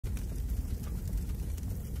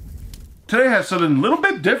Today I have something a little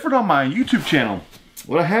bit different on my YouTube channel.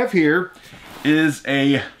 What I have here is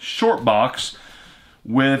a short box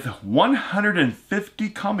with 150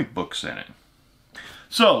 comic books in it.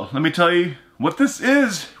 So let me tell you what this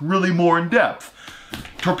is really more in depth.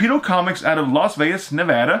 Torpedo Comics out of Las Vegas,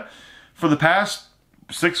 Nevada. For the past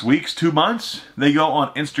 6 weeks, 2 months, they go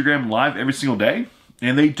on Instagram Live every single day.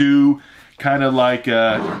 And they do kind of like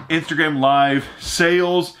Instagram Live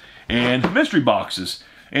sales and mystery boxes.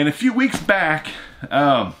 And a few weeks back,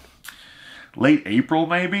 late April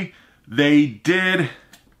maybe, they did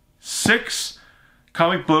 6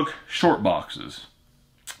 comic book short boxes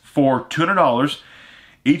for $200.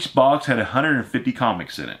 Each box had 150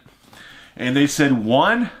 comics in it. And they said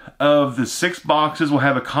one of the 6 boxes will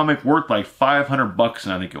have a comic worth like 500 bucks,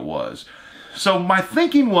 and I think it was. So my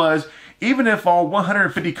thinking was, even if all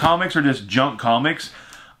 150 comics are just junk comics,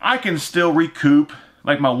 I can still recoup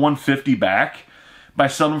like my 150 back by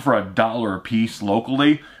selling them for $1 a piece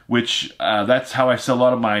locally, which that's how I sell a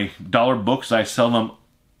lot of my dollar books. I sell them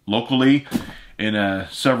locally in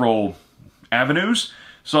several avenues.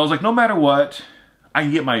 So I was like, no matter what, I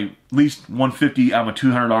can get my at least 150 out of my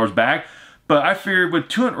 $200 back. But I figured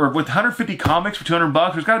with 150 comics for 200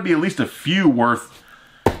 bucks, there's got to be at least a few worth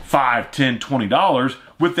 $5, $10, $20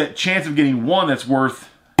 with that chance of getting one that's worth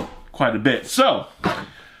quite a bit. So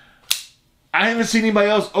I haven't seen anybody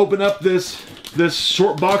else open up this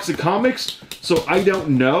short box of comics, so I don't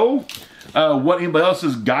know what anybody else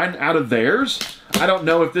has gotten out of theirs. I don't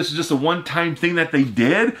know if this is just a one-time thing that they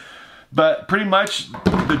did, but pretty much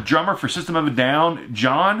the drummer for System of a Down,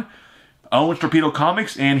 John, owns Torpedo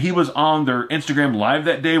Comics, and he was on their Instagram Live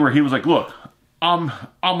that day where he was like, look, I'm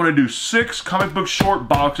gonna do 6 comic book short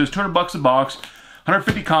boxes, 200 bucks a box,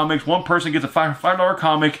 150 comics, one person gets a $5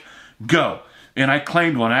 comic, go. And I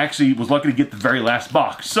claimed one. I actually was lucky to get the very last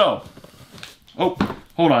box. So, oh,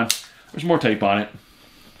 hold on. There's more tape on it.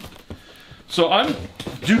 So I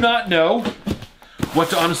do not know what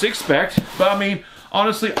to honestly expect, but I mean,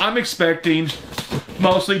 honestly, I'm expecting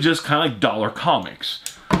mostly just kind of like dollar comics.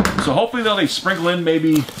 So hopefully they sprinkle in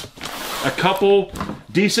maybe a couple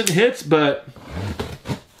decent hits, but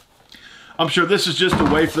I'm sure this is just a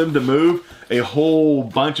way for them to move a whole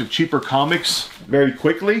bunch of cheaper comics very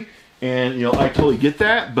quickly. And, you know, I totally get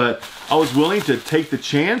that, but I was willing to take the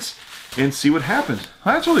chance and see what happens.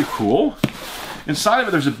 Well, that's really cool. Inside of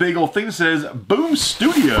it, there's a big old thing that says Boom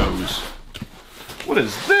Studios. What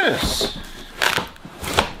is this?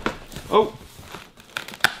 Oh.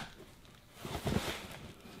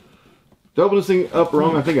 Did I open this thing up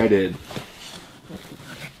wrong? I think I did.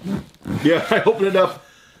 Yeah, I opened it up.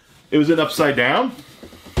 It was in upside down.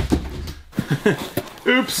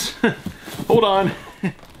 Oops. Hold on.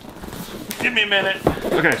 Give me a minute.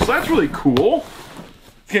 Okay, so that's really cool.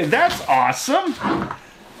 Okay, that's awesome.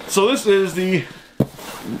 So this is the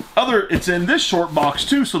other, it's in this short box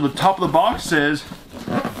too. So the top of the box says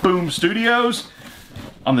Boom Studios.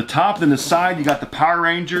 On the top, then the side, you got the Power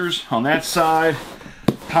Rangers on that side,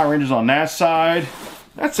 Power Rangers on that side.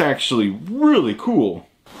 That's actually really cool.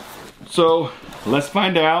 So let's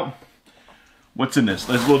find out what's in this.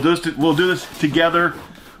 We'll do this together.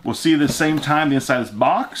 We'll see at the same time the inside of this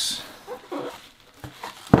box.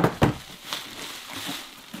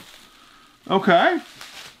 Okay.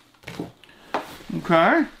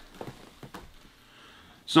 Okay.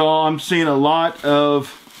 So I'm seeing a lot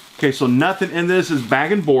of, okay, so nothing in this is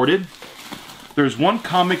bag and boarded. There's one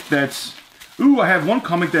comic that's, ooh, I have one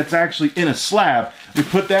comic that's actually in a slab. We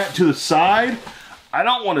put that to the side. I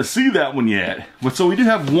don't want to see that one yet. But so we do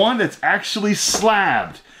have one that's actually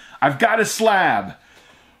slabbed. I've got a slab.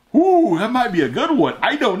 Ooh, that might be a good one.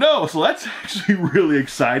 I don't know. So that's actually really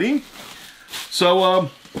exciting. So,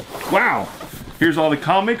 wow. Here's all the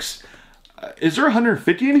comics. Is there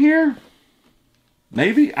 150 in here?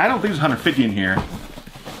 Maybe? I don't think there's 150 in here.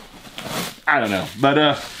 I don't know. But,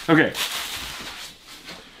 okay.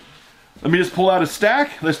 Let me just pull out a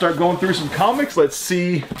stack. Let's start going through some comics. Let's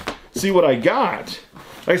see what I got.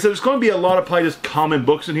 Like I said, there's going to be a lot of probably just common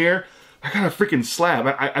books in here. I got a freaking slab.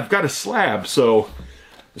 I've got a slab, so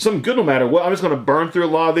there's something good no matter what. I'm just going to burn through a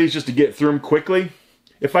lot of these just to get through them quickly.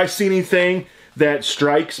 If I see anything that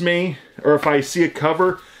strikes me, or if I see a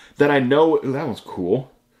cover that I know, ooh, that one's cool,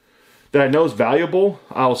 that I know is valuable,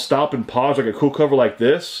 I'll stop and pause. Like a cool cover like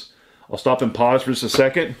this, I'll stop and pause for just a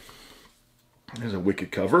second. There's a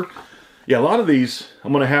wicked cover. Yeah, a lot of these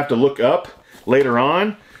I'm going to have to look up later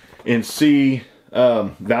on and see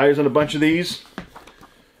values on a bunch of these.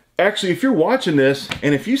 Actually, if you're watching this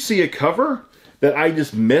and if you see a cover that I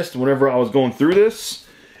just missed whenever I was going through this,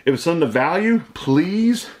 if it's something to value,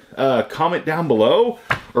 please comment down below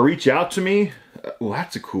or reach out to me. Well,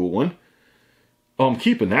 that's a cool one. Oh, I'm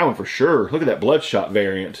keeping that one for sure. Look at that Bloodshot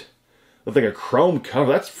variant. Looks like a chrome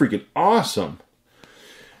cover. That's freaking awesome.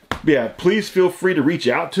 Yeah, please feel free to reach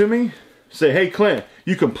out to me. Say, hey Clint,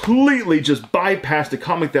 you completely just bypassed a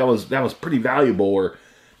comic that was pretty valuable, or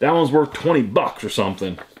that one's worth 20 bucks or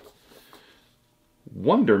something.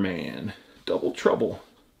 Wonder Man, Double Trouble.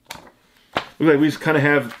 Look like we just kind of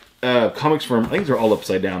have comics from, I think they're all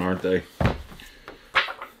upside down, aren't they?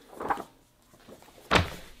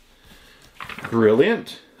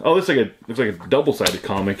 Brilliant. Oh, this looks like a double-sided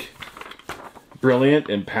comic. Brilliant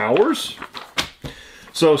and Powers.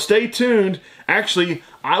 So stay tuned. Actually,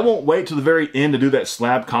 I won't wait till the very end to do that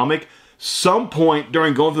slab comic. Some point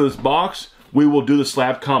during going through this box, we will do the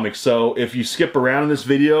slab comic. So if you skip around in this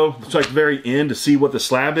video, it's like the very end to see what the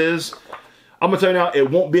slab is. I'm gonna tell you now, it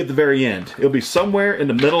won't be at the very end. It'll be somewhere in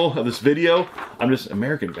the middle of this video. I'm just,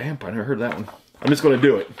 American Vampire, I never heard that one. I'm just gonna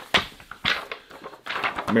do it.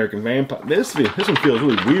 American Vampire, this one feels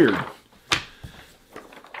really weird.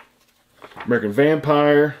 American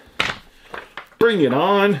Vampire, bring it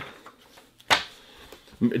on.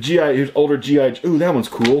 Here's older GI, ooh, that one's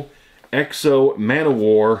cool. Exo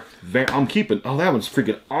Man-O-War, I'm keeping, oh, that one's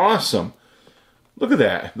freaking awesome. Look at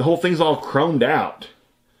that, the whole thing's all chromed out.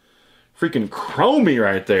 Freaking chromey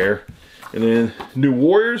right there. And then New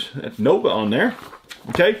Warriors, that's Nova on there.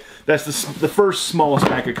 Okay, that's the first smallest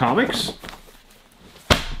pack of comics.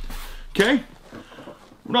 Okay,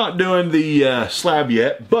 we're not doing the slab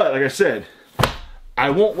yet, but like I said, I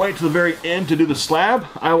won't wait till the very end to do the slab.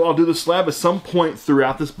 I'll do the slab at some point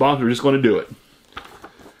throughout this box. We're just going to do it.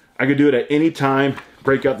 I could do it at any time.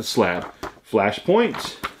 Break out the slab.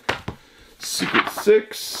 Flashpoint. Secret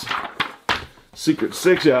Six. Secret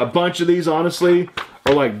Six. Yeah, a bunch of these, honestly,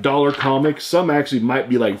 are like dollar comics. Some actually might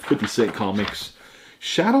be like 50-cent comics.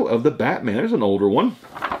 Shadow of the Batman. There's an older one.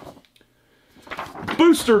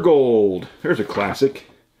 Booster Gold. There's a classic.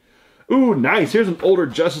 Ooh, nice. Here's an older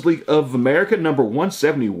Justice League of America, number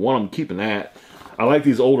 171. I'm keeping that. I like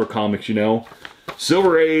these older comics, you know.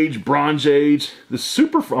 Silver Age, Bronze Age.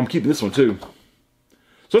 I'm keeping this one too.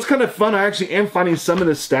 So it's kind of fun. I actually am finding some in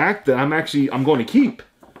this stack that I'm going to keep.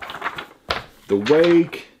 The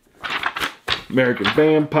Wake, American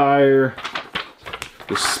Vampire,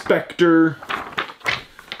 the Spectre,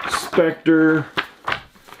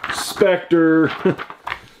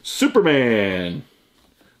 Superman.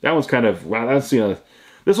 That one's kind of, wow, that's,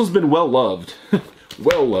 this one's been well loved.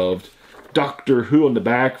 Well loved. Doctor Who on the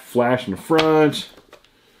back, Flash in the front.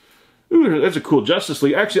 Ooh, that's a cool Justice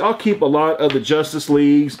League. Actually, I'll keep a lot of the Justice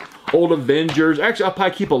Leagues, old Avengers. Actually, I'll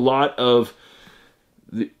probably keep a lot of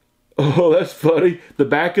the, oh, that's funny. The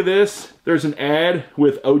back of this, there's an ad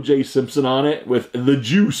with O.J. Simpson on it with the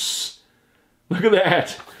juice. Look at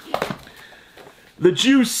that. The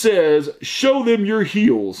juice says, show them your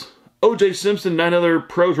heels. O.J. Simpson and 9 other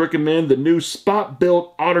pros recommend the new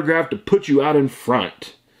spot-built autograph to put you out in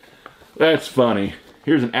front. That's funny.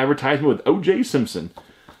 Here's an advertisement with O.J. Simpson.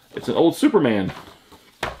 It's an old Superman.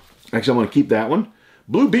 Actually, I'm going to keep that one.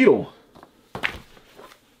 Blue Beetle.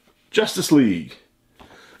 Justice League.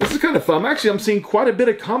 This is kind of fun. I'm seeing quite a bit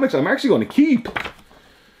of comics I'm actually going to keep.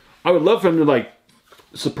 I would love for them to, like,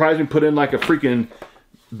 surprise me, put in, like, a freaking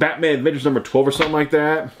Batman Adventures number 12 or something like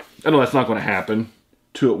that. I know that's not going to happen.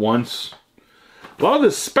 2 at once. A lot of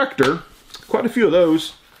the Spectre. Quite a few of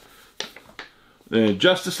those. Then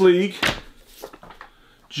Justice League.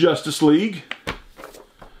 Justice League.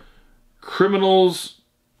 Criminals.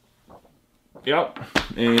 Yep.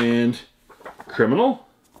 And Criminal.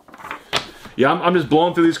 Yeah, I'm just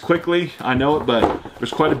blowing through these quickly. I know it, but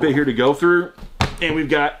there's quite a bit here to go through. And we've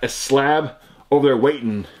got a slab over there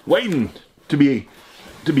waiting to be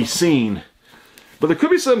seen. But there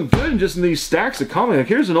could be something good just in these stacks of comics. Like,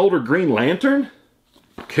 here's an older Green Lantern.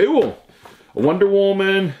 Cool. Wonder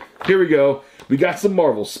Woman. Here we go. We got some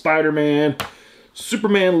Marvel. Spider-Man.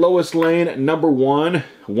 Superman Lois Lane number 1.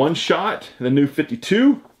 One shot. The new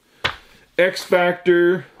 52.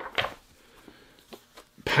 X-Factor.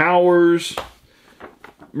 Powers.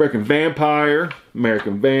 American Vampire.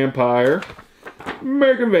 American Vampire.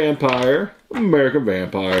 American Vampire. American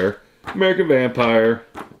Vampire. American Vampire.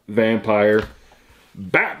 Vampire.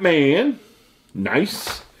 Batman.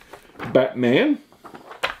 Nice. Batman.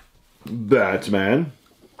 Batman.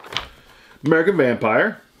 American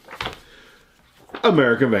Vampire.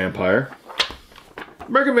 American Vampire.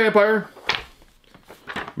 American Vampire.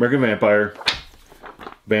 American Vampire.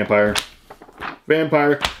 Vampire.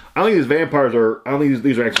 Vampire. I don't think these vampires are, I don't think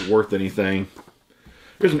these are actually worth anything.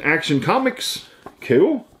 Here's an Action Comics.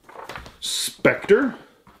 Cool. Spectre.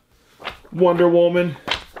 Wonder Woman.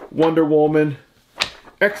 Wonder Woman.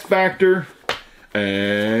 X-Factor.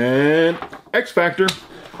 And X Factor.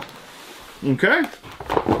 Okay.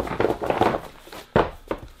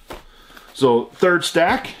 So third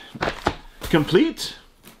stack complete.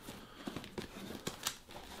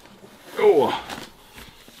 Oh,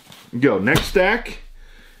 go next stack.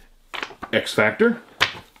 X Factor.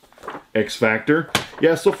 X Factor.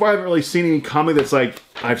 Yeah, so far I haven't really seen any comic that's like,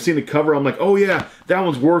 I've seen the cover, I'm like, oh yeah, that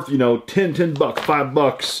one's worth, you know, 10 bucks,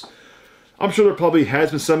 $5. I'm sure there probably has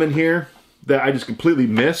been some in here that I just completely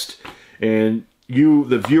missed. And you,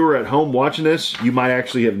 the viewer at home watching this, you might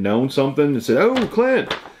actually have known something and said, oh,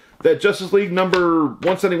 Clint, that Justice League number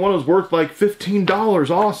 171 was worth like $15.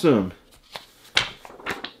 Awesome.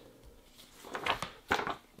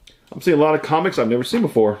 I'm seeing a lot of comics I've never seen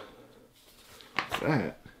before. What's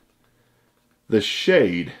that? The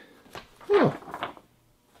Shade. Oh.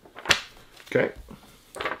 Okay.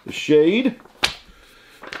 The Shade.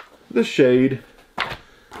 The Shade.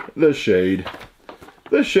 The Shade.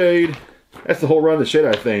 The Shade. That's the whole run of The Shade,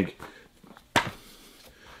 I think.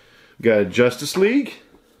 Got Justice League.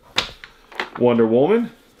 Wonder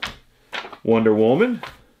Woman. Wonder Woman.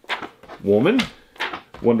 Woman.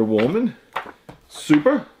 Wonder Woman.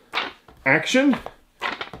 Super. Action.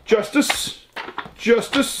 Justice.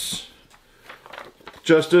 Justice.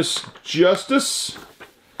 Justice. Justice.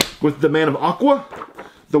 With the Man of Aqua.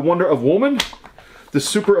 The Wonder of Woman. The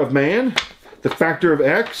Super of Man. The Factor of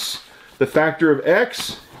X. The Factor of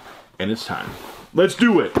X. And it's time. Let's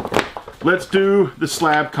do it. Let's do the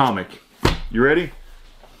slab comic. You ready?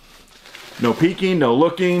 No peeking, no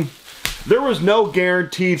looking. There was no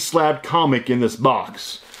guaranteed slab comic in this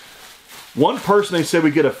box. One person, they said we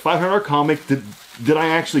get a $500 comic. Did I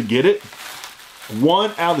actually get it? One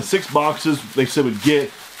out of the 6 boxes they said would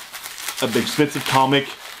get a big expensive comic.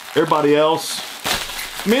 Everybody else,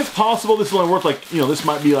 I mean, it's possible this is only worth like, you know, this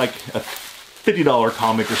might be like a $50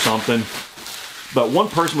 comic or something. But one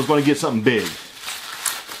person was going to get something big.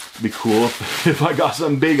 It'd be cool if I got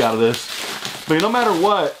something big out of this. But no matter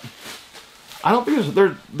what, I don't think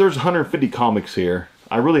there's 150 comics here.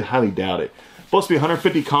 I really highly doubt it. Supposed to be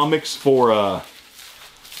 150 comics for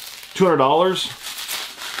 $200.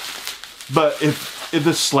 But if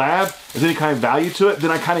this slab has any kind of value to it,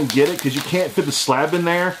 then I kind of get it, because you can't fit the slab in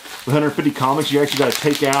there with 150 comics. You actually got to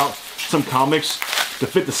take out some comics to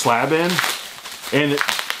fit the slab in, and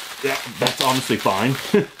that's honestly fine.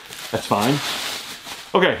 That's fine.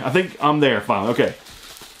 Okay, I think I'm there finally. Okay,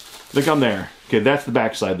 I think I'm there. Okay, that's the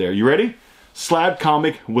backside there. You ready? Slab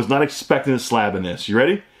comic. Was not expecting a slab in this. You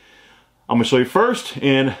ready? I'm gonna show you first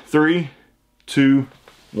in 3, 2,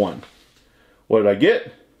 1. What did I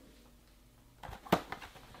get?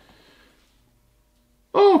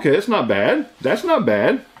 Oh, okay, that's not bad. That's not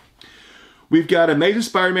bad. We've got Amazing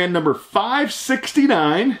Spider-Man number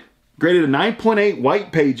 569, graded at 9.8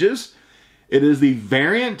 white pages. It is the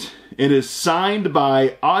variant. It is signed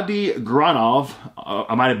by Adi Granov.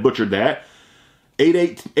 I might have butchered that.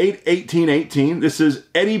 8/18/18. This is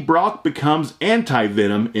Eddie Brock becomes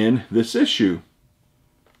Anti-Venom in this issue.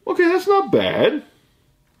 Okay, that's not bad.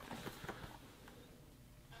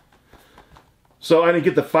 So I didn't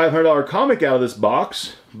get the $500 comic out of this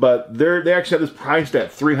box, but they actually have this priced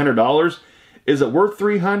at $300. Is it worth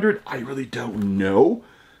 $300? I really don't know.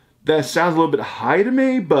 That sounds a little bit high to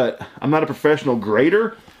me, but I'm not a professional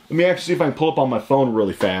grader. Let me actually see if I can pull up on my phone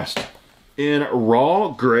really fast. In raw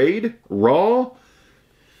grade, raw,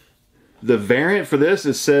 the variant for this,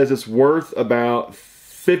 it says it's worth about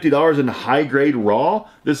 $50 in high grade raw.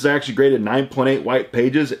 This is actually graded 9.8 white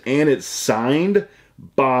pages, and it's signed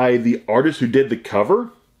by the artist who did the cover.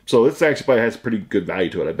 So this actually probably has pretty good value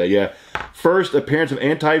to it, I bet. Yeah. First appearance of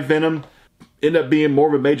Anti-Venom. Ended up being more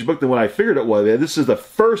of a major book than what I figured it was. This is the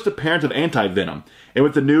first appearance of Anti-Venom. And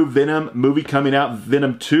with the new Venom movie coming out,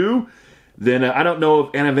 Venom 2, then I don't know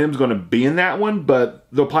if Anti-Venom's going to be in that one, but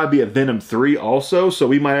there'll probably be a Venom 3 also. So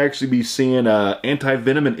we might actually be seeing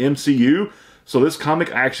Anti-Venom in MCU. So this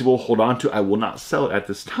comic I actually will hold on to. I will not sell it at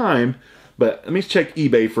this time. But let me check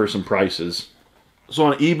eBay for some prices. So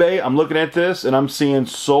on eBay, I'm looking at this and I'm seeing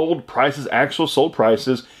sold prices, actual sold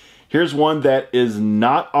prices. Here's one that is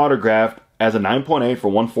not autographed as a 9.8 for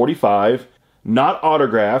 $145. Not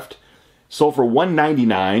autographed, sold for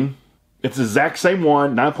 $199. It's the exact same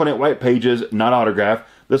one, 9.8 white pages, not autographed.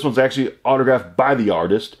 This one's actually autographed by the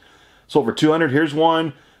artist. Sold for $200. Here's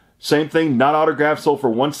one, same thing, not autographed, sold for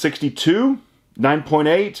 $162.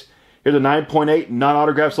 9.8. Here's a 9.8, not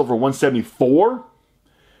autographed, sold for $174.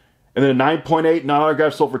 And then a 9.8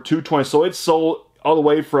 non-autographed sold for $220. So it's sold all the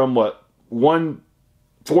way from what,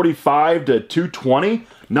 $145 to $220,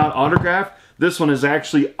 not autographed. This one is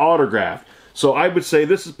actually autographed. So I would say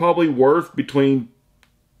this is probably worth between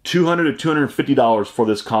 $200 to $250 for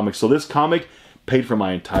this comic. So this comic paid for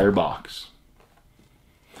my entire box.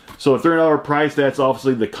 So a $300 price, that's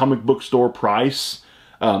obviously the comic book store price.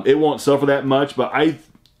 It won't sell for that much, but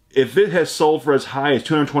if it has sold for as high as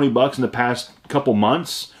 $220 in the past couple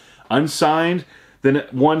months, unsigned, then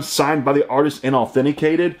one signed by the artist and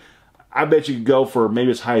authenticated, I bet you could go for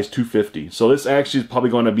maybe as high as $250. So this actually is probably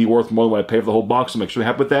going to be worth more than what I pay for the whole box, so I'm extremely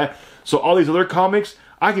happy with that. So all these other comics,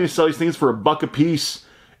 I can just sell these things for $1 a piece,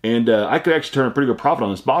 and I could actually turn a pretty good profit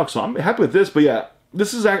on this box. So I'm happy with this. But yeah,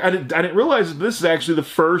 this is I didn't realize that this is actually the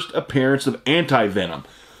first appearance of Anti-Venom.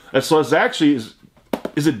 So it's actually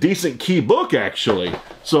is a decent key book, actually.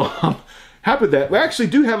 So I'm happy with that. We actually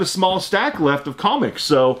do have a small stack left of comics,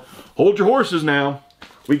 so hold your horses now.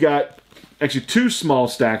 We got actually 2 small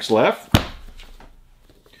stacks left.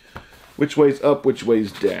 Which way's up, which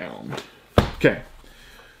way's down? Okay.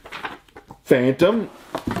 Phantom.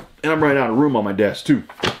 And I'm running out of room on my desk, too.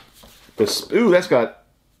 But, ooh, that's got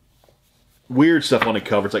weird stuff on the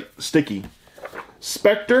cover. It's like sticky.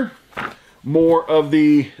 Spectre. More of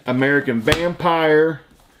the American Vampire.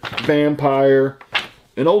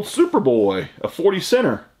 An old Superboy. A 40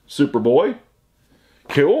 center Superboy.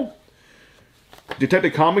 Cool.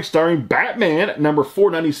 Detective Comics starring Batman, number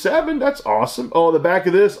 497. That's awesome. Oh, the back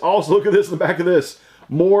of this. Also, look at this in the back of this.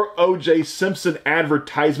 More O.J. Simpson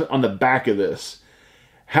advertisement on the back of this.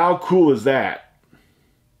 How cool is that?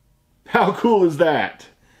 How cool is that?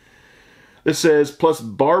 This says, plus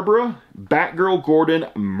Barbara, Batgirl Gordon,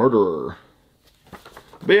 murderer.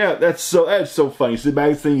 But yeah, that's so funny. See, the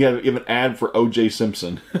back thing, you have an ad for O.J.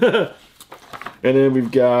 Simpson. And then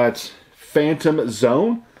we've got Phantom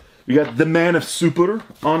Zone. We got The Man of Super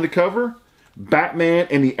on the cover. Batman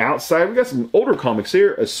and the Outside. We got some older comics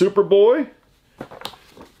here. A Superboy.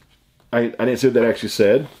 I didn't see what that actually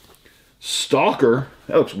said. Stalker.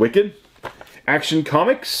 That looks wicked. Action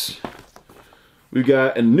Comics. We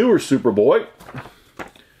got a newer Superboy.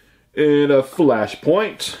 And a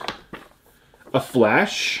Flashpoint. A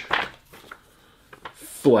Flash.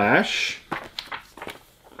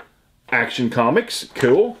 Action Comics.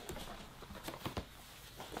 Cool.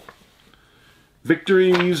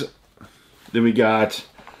 Victories. Then we got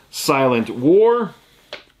Silent War.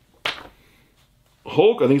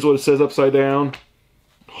 Hulk, I think is what it says upside down.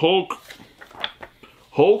 Hulk.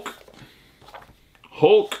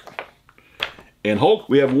 And Hulk.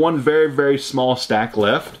 We have one very, very small stack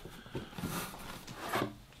left.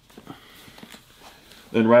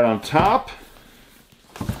 Then right on top,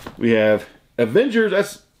 we have Avengers.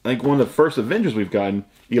 That's, I think, one of the first Avengers we've gotten.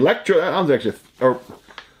 Electro, that one's actually, oh,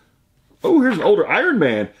 here's an older Iron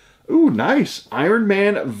Man. Ooh, nice. Iron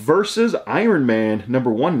Man versus Iron Man,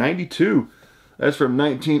 number 192. That's from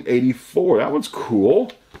 1984. That one's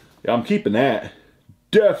cool. Yeah, I'm keeping that.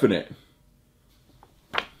 Definite.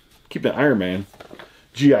 Keep that Iron Man.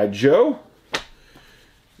 G.I. Joe.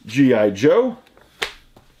 G.I. Joe.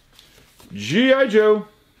 G.I. Joe.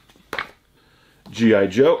 G.I.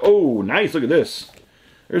 Joe. Oh, nice. Look at this.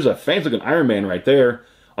 There's a fancy looking Iron Man right there.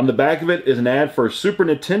 On the back of it is an ad for Super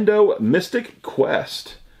Nintendo Mystic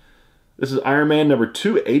Quest. This is Iron Man number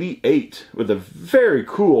 288 with a very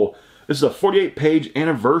cool, this is a 48-page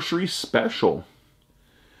anniversary special.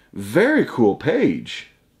 Very cool page.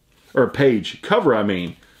 Or page, cover I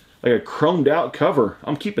mean. Like a chromed out cover.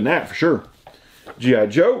 I'm keeping that for sure. G.I.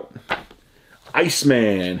 Joe.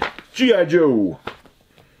 Iceman. G.I. Joe.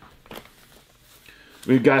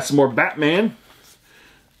 We've got some more Batman.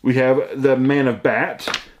 We have the Man of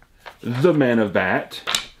Bat. The Man of Bat.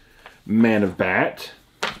 Man of Bat.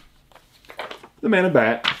 The Man of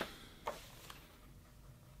Bat.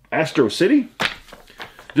 Astro City.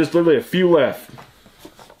 Just literally a few left.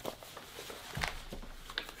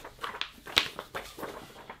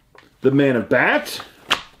 The Man of Bat.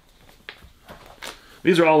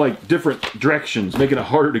 These are all like different directions, making it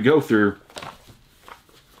harder to go through.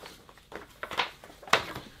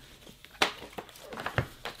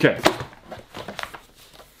 Okay.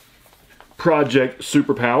 Project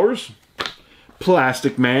Superpowers.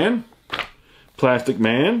 Plastic Man. Plastic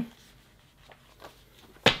Man.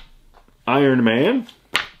 Iron Man.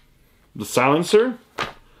 The Silencer.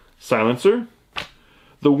 Silencer.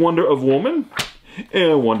 The Wonder of Woman.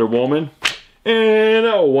 And Wonder Woman. And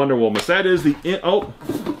oh, Wonder Woman. So that is the... Oh,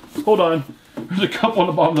 hold on. There's a couple on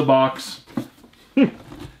the bottom of the box.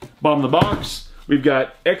 Bottom of the box. We've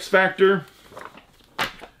got X Factor.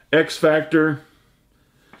 X Factor.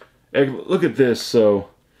 Look at this. So,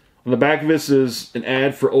 on the back of this is an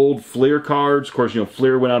ad for old Fleer cards. Of course, you know,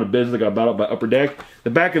 Fleer went out of business. They got bought out by Upper Deck. The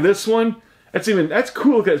back of this one, that's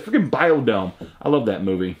cool. Look at it. It's freaking Biodome. I love that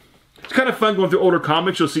movie. It's kind of fun going through older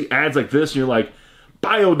comics. You'll see ads like this, and you're like,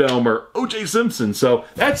 Biodome or O.J. Simpson. So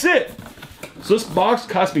that's it. So this box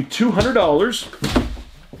cost me $200.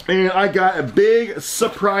 And I got a big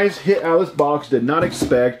surprise hit out of this box. Did not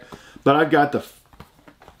expect. But I got the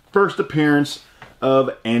first appearance of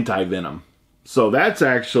Anti-Venom. So that's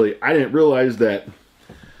actually, I didn't realize that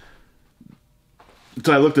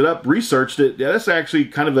until I looked it up, researched it. Yeah, that's actually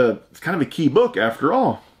kind of a key book after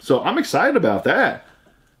all. So I'm excited about that.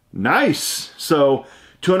 Nice. So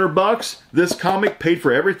 $200. This comic paid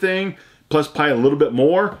for everything, plus probably a little bit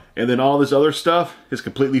more, and then all this other stuff is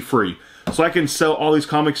completely free. So I can sell all these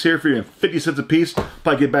comics here for even 50 cents a piece.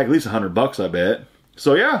 Probably get back at least $100, I bet.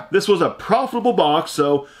 So yeah, this was a profitable box.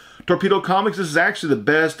 So Torpedo Comics, this is actually the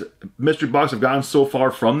best mystery box I've gotten so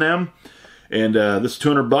far from them. And this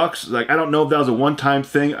 $200, like, I don't know if that was a one-time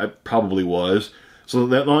thing. It probably was. So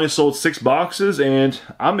that only sold 6 boxes, and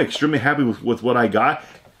I'm extremely happy with what I got.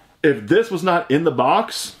 If this was not in the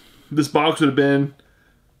box, this box would have been,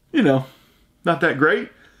 you know, not that great.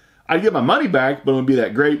 I'd get my money back, but it wouldn't be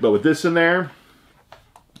that great. But with this in there,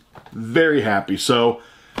 very happy. So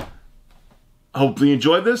hopefully you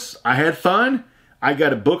enjoyed this. I had fun. I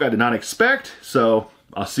got a book I did not expect. So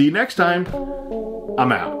I'll see you next time.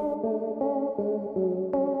 I'm out.